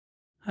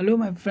Hello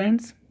my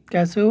friends,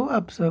 कैसे हो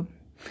आप सब।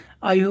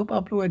 आई होप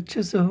आप लोग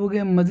अच्छे से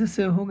होगे, मज़े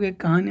से होगे,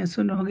 कहानियाँ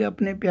सुन होगे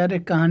अपने प्यारे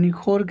कहानी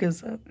खोर के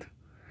साथ।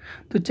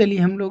 तो चलिए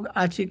हम लोग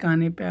आज की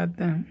कहानी पे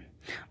आते हैं।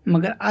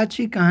 मगर आज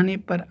की कहानी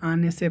पर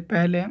आने से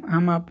पहले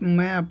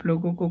मैं आप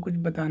लोगों को कुछ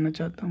बताना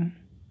चाहता हूँ।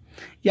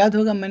 याद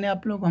होगा मैंने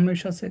आप लोगों को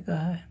हमेशा से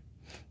कहा है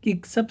कि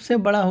सबसे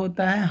बड़ा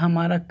होता है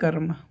हमारा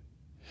कर्म।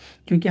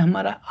 क्योंकि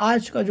हमारा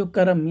आज का जो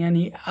कर्म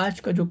यानी आज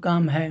का जो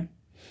काम है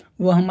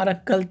वो हमारा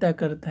कल तय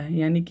करता है,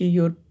 यानी कि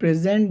your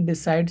present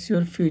decides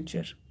your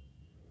future.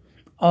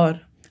 और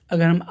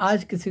अगर हम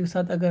आज किसी के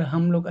साथ अगर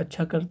हम लोग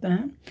अच्छा करते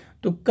हैं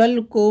तो कल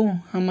को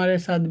हमारे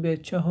साथ भी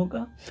अच्छा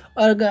होगा।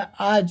 और अगर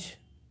आज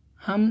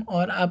हम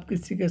और आप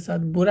किसी के साथ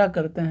बुरा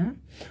करते हैं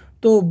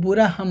तो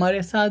बुरा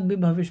हमारे साथ भी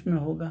भविष्य में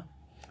होगा।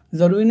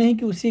 ज़रूरी नहीं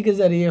कि उसी के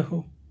ज़रिए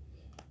हो,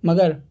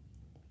 मगर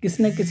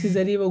किसी न किसी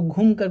ज़रिए वो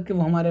घूम करके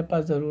वो हमारे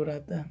पास ज़रूर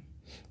आता है।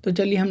 तो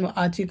चलिए हम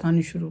आज की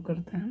कहानी शुरू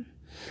करते हैं।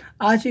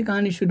 आज की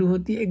कहानी शुरू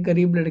होती है एक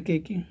गरीब लड़के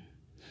की।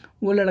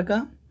 वो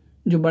लड़का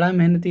जो बड़ा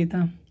मेहनती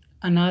था,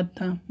 अनाथ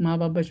था, माँ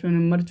बाप बचपन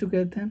में मर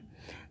चुके थे,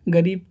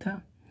 गरीब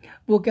था।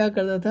 वो क्या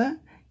करता था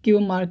कि वो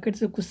मार्केट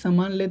से कुछ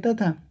सामान लेता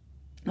था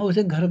और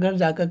उसे घर घर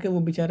जा कर के वो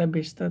बेचारा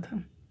बेचता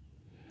था।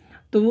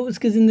 तो वो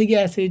उसकी ज़िंदगी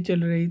ऐसे ही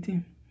चल रही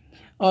थी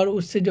और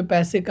उससे जो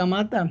पैसे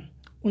कमाता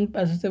उन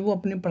पैसों से वो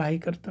अपनी पढ़ाई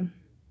करता।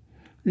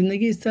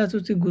 ज़िंदगी इस तरह से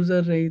उसकी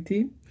गुजर रही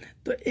थी।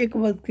 तो एक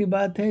वक्त की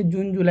बात है,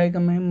 जून जुलाई का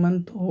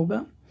मंथ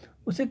होगा।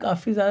 उसे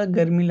काफ़ी ज़्यादा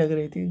गर्मी लग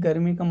रही थी।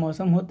 गर्मी का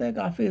मौसम होता है,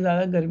 काफ़ी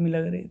ज़्यादा गर्मी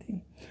लग रही थी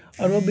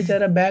और वो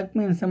बेचारा बैग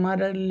में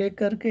सामान ले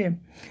कर के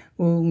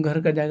वो घर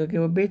का जा के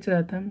वो बेच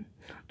रहा था।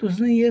 तो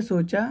उसने ये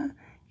सोचा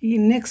कि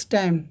नेक्स्ट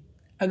टाइम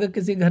अगर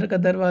किसी घर का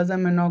दरवाज़ा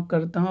मैं नॉक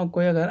करता हूँ और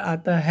कोई अगर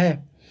आता है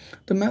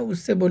तो मैं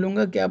उससे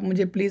बोलूँगा कि आप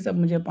मुझे प्लीज़ अब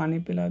मुझे पानी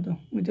पिला दो,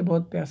 मुझे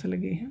बहुत प्यास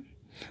लगी है।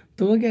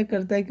 तो वो क्या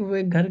करता है कि वो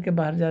एक घर के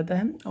बाहर जाता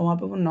है और वहाँ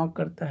पे वो नॉक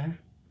करता है।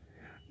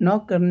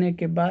 नॉक करने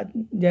के बाद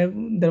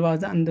जब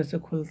दरवाज़ा अंदर से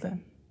खुलता है,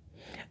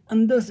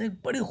 अंदर से एक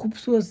बड़ी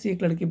खूबसूरत सी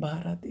एक लड़की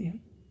बाहर आती है।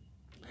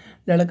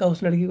 लड़का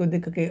उस लड़की को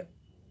देख के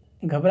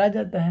घबरा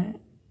जाता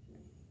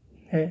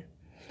है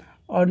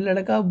और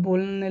लड़का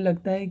बोलने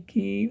लगता है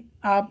कि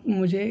आप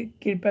मुझे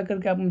कृपया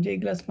करके आप मुझे एक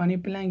गिलास पानी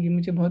पिलाएंगी,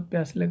 मुझे बहुत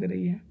प्यास लग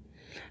रही है।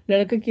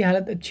 लड़के की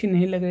हालत अच्छी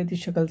नहीं लग रही थी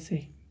शक्ल से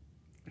ही।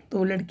 तो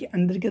वो लड़की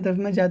अंदर की तरफ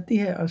में जाती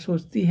है और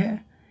सोचती है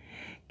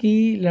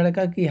कि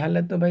लड़का की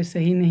हालत तो भाई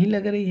सही नहीं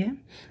लग रही है।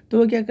 तो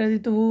वो क्या करती,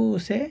 तो वो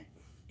उसे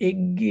एक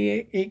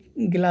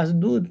गिलास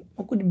दूध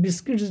और कुछ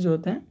बिस्किट्स जो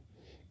होते हैं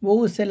वो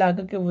उससे ला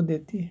करके वो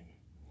देती है।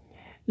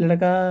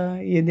 लड़का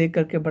ये देख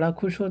करके बड़ा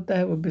खुश होता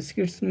है। वो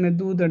बिस्किट्स में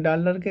दूध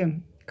डाल करके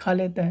खा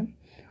लेता है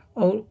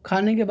और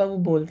खाने के बाद वो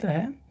बोलता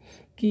है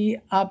कि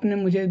आपने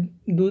मुझे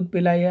दूध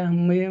पिलाया,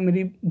 मुझे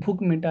मेरी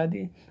भूख मिटा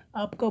दी,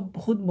 आपका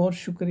बहुत बहुत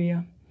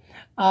शुक्रिया।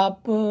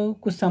 आप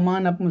कुछ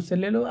सामान आप मुझसे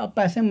ले लो, आप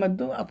पैसे मत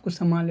दो, आप कुछ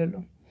सामान ले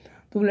लो।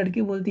 तो वो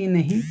लड़की बोलती है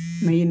नहीं,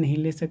 मैं ये नहीं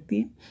ले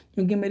सकती,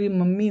 क्योंकि मेरी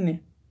मम्मी ने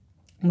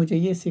मुझे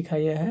ये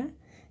सिखाया है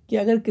कि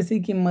अगर किसी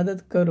की मदद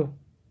करो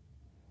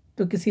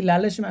तो किसी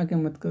लालच में आके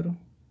मत करो,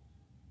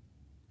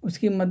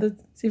 उसकी मदद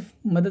सिर्फ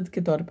मदद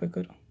के तौर पे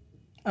करो।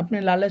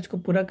 अपने लालच को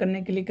पूरा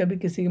करने के लिए कभी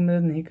किसी की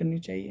मदद नहीं करनी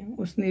चाहिए।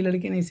 उसने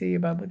लड़की ने इसे ये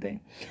बात बताई।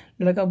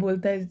 लड़का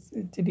बोलता है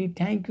चलिए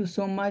थैंक यू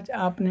सो मच,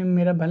 आपने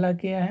मेरा भला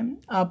किया है,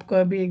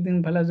 आपका भी एक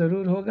दिन भला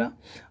ज़रूर होगा।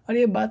 और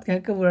ये बात कह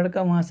कर वो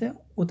लड़का वहाँ से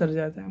उतर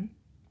जाता है।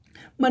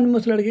 मन में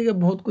उस लड़की का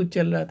बहुत कुछ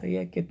चल रहा था,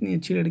 यह कितनी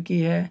अच्छी लड़की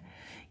है,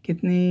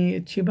 कितनी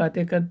अच्छी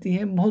बातें करती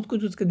है, बहुत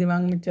कुछ उसके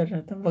दिमाग में चल रहा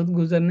था। वक्त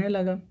गुजरने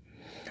लगा।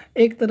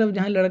 एक तरफ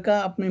जहाँ लड़का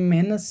अपनी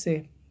मेहनत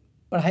से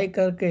पढ़ाई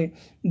करके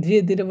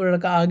धीरे धीरे वो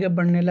लड़का आगे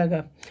बढ़ने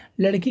लगा,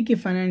 लड़की की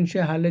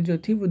फाइनेंशियल हालत जो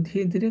थी वो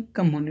धीरे धीरे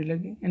कम होने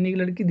लगी, यानी कि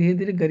लड़की धीरे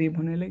धीरे गरीब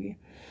होने लगी।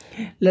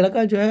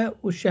 लड़का जो है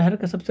उस शहर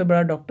का सबसे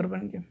बड़ा डॉक्टर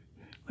बन गया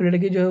और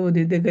लड़की जो है वो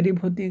धीरे धीरे गरीब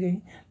होती गई।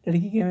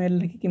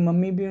 लड़की की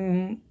मम्मी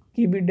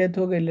की भी डेथ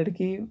हो गई।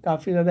 लड़की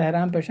काफ़ी ज़्यादा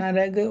हैरान परेशान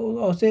रह गई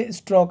और उसे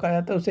स्ट्रोक आ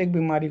जाता है, उसे एक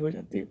बीमारी हो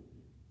जाती है।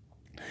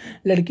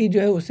 लड़की जो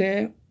है उसे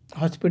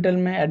हॉस्पिटल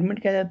में एडमिट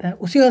किया जाता है,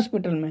 उसी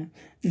हॉस्पिटल में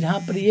जहाँ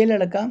पर ये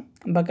लड़का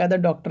बाकायदा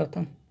डॉक्टर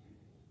था।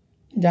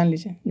 जान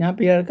लीजिए, जहाँ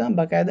पे लड़का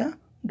बाकायदा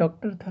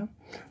डॉक्टर था।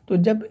 तो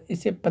जब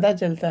इसे पता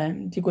चलता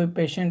है कि कोई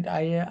पेशेंट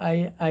आई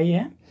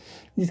है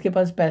जिसके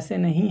पास पैसे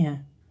नहीं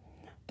हैं,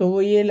 तो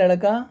वो ये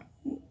लड़का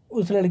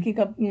उस लड़की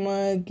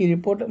की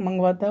रिपोर्ट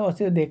मंगवाता है और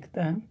उसे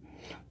देखता है।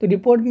 तो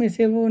रिपोर्ट में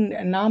से वो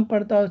नाम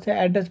पढ़ता है, उसे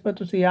एड्रेस पर,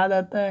 तो उसे याद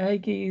आता है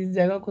कि इस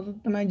जगह को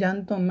तो मैं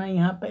जानता हूँ, मैं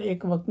यहाँ पर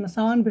एक वक्त में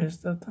सामान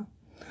भेजता था।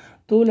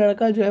 तो वो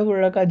लड़का जो है वो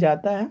लड़का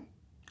जाता है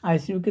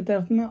आईसीयू की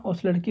तरफ में,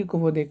 उस लड़की को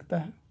वो देखता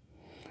है।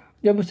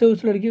 जब उसे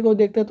उस लड़की को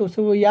देखता है तो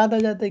उसे वो याद आ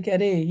जाता है कि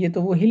अरे ये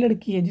तो वही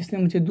लड़की है जिसने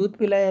मुझे दूध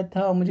पिलाया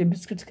था और मुझे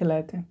बिस्किट्स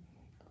खिलाए थे।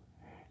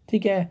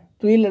 ठीक है,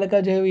 तो ये लड़का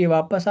जो है ये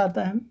वापस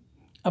आता है,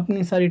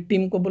 अपनी सारी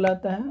टीम को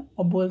बुलाता है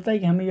और बोलता है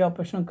कि हमें ये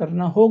ऑपरेशन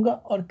करना होगा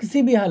और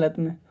किसी भी हालत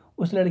में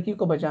उस लड़की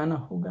को बचाना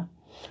होगा।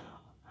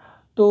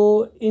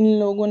 तो इन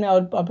लोगों ने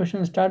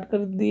ऑपरेशन स्टार्ट कर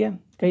दिया।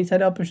 कई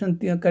सारे ऑपरेशन,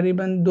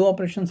 करीबन 2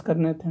 ऑपरेशन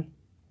करने थे।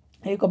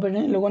 एक ऑपरेशन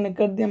इन लोगों ने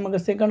कर दिया, मगर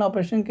सेकंड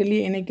ऑपरेशन के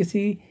लिए इन्हें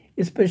किसी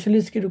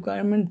स्पेशलिस्ट की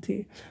रिक्वायरमेंट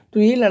थी, तो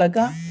ये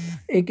लड़का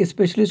एक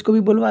स्पेशलिस्ट को भी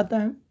बुलवाता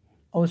है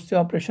और उससे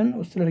ऑपरेशन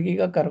उस लड़की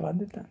का करवा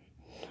देता है।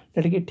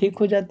 लड़की ठीक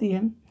हो जाती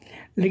है।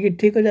 लड़की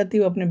ठीक हो जाती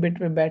है, वो अपने बेड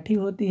पे बैठी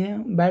होती है,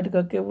 बैठ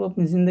करके वो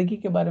अपनी ज़िंदगी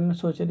के बारे में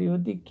सोच रही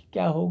होती कि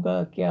क्या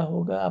होगा क्या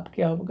होगा, अब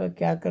क्या होगा,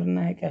 क्या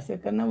करना है, कैसे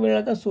करना है। वो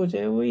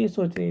लड़का वो ये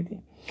सोच रही थी।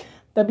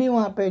 तभी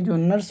वहाँ पे जो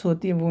नर्स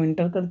होती है वो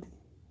इंटर करती है,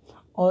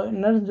 और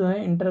नर्स जो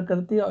है इंटर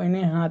करती है और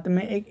इन्हें हाथ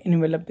में एक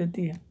इन्वेलप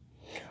देती है।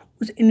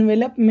 उस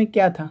इन्वेलप में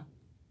क्या था,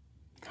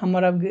 हम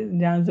और आप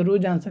ज़रूर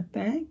जान सकते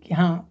हैं कि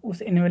हाँ,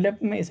 उस इन्वेलप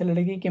में इस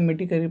लड़की की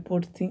मेडिकल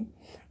रिपोर्ट्स थी,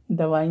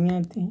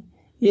 दवाइयाँ थी,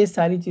 ये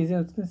सारी चीज़ें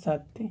उसके साथ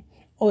थी।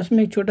 और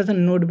उसमें एक छोटा सा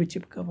नोट भी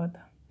चिपका हुआ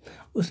था।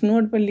 उस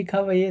नोट पर लिखा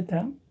हुआ ये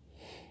था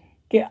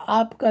कि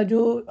आपका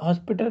जो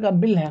हॉस्पिटल का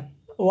बिल है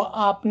वो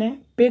आपने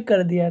पे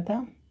कर दिया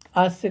था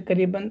आज से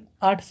करीबन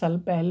 8 साल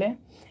पहले,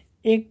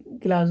 1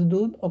 गिलास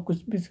दूध और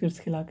कुछ बिस्किट्स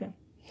खिला के।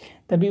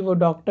 तभी वो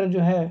डॉक्टर जो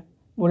है,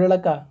 वो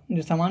लड़का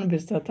जो सामान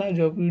बेचता था,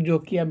 जो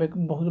कि अब एक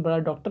बहुत बड़ा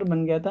डॉक्टर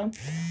बन गया था,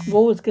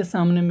 वो उसके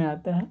सामने में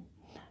आता है।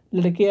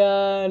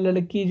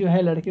 लड़की जो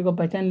है लड़के को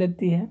पहचान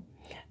लेती है।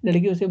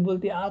 लड़की उसे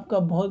बोलती है आपका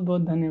बहुत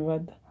बहुत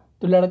धन्यवाद।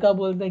 तो लड़का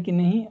बोलता है कि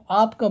नहीं,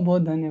 आपका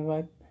बहुत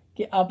धन्यवाद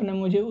कि आपने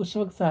मुझे उस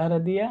वक्त सहारा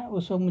दिया,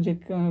 उस वक्त मुझे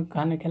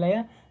खाना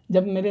खिलाया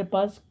जब मेरे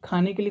पास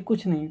खाने के लिए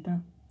कुछ नहीं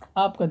था,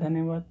 आपका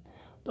धन्यवाद।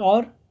 तो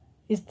और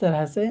इस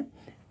तरह से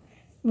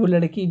वो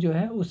लड़की जो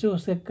है उसे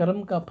उसके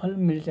कर्म का फल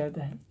मिल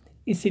जाता है।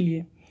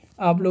 इसीलिए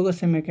आप लोगों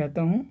से मैं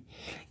कहता हूँ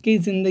कि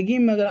ज़िंदगी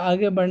में अगर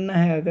आगे बढ़ना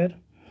है अगर,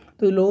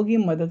 तो लोगों की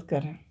मदद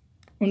करें,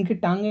 उनकी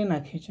टांगें ना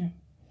खींचें।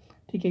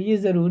 ठीक है, ये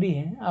ज़रूरी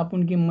है। आप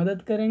उनकी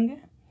मदद करेंगे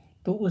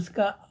तो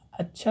उसका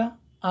अच्छा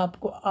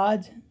आपको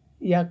आज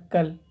या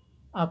कल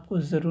आपको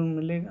ज़रूर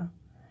मिलेगा।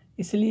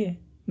 इसलिए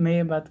मैं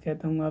ये बात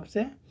कहता हूँ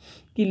आपसे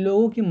कि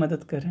लोगों की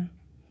मदद करें,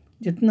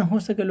 जितना हो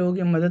सके लोगों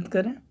की मदद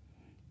करें।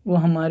 वो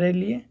हमारे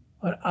लिए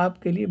और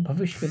आपके लिए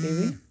भविष्य के लिए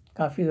भी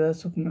काफ़ी ज़्यादा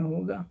सुखमय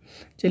होगा।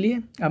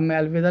 चलिए अब मैं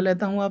अलविदा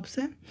लेता हूँ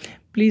आपसे।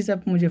 प्लीज़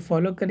आप मुझे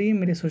फॉलो करिए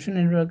मेरे सोशल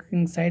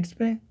नेटवर्किंग साइट्स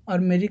पे, और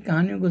मेरी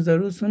कहानियों को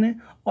ज़रूर सुनें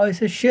और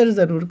इसे शेयर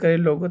ज़रूर करें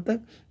लोगों तक,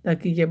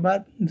 ताकि ये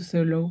बात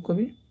दूसरे लोगों को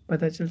भी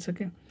पता चल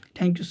सके।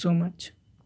 Thank you so much.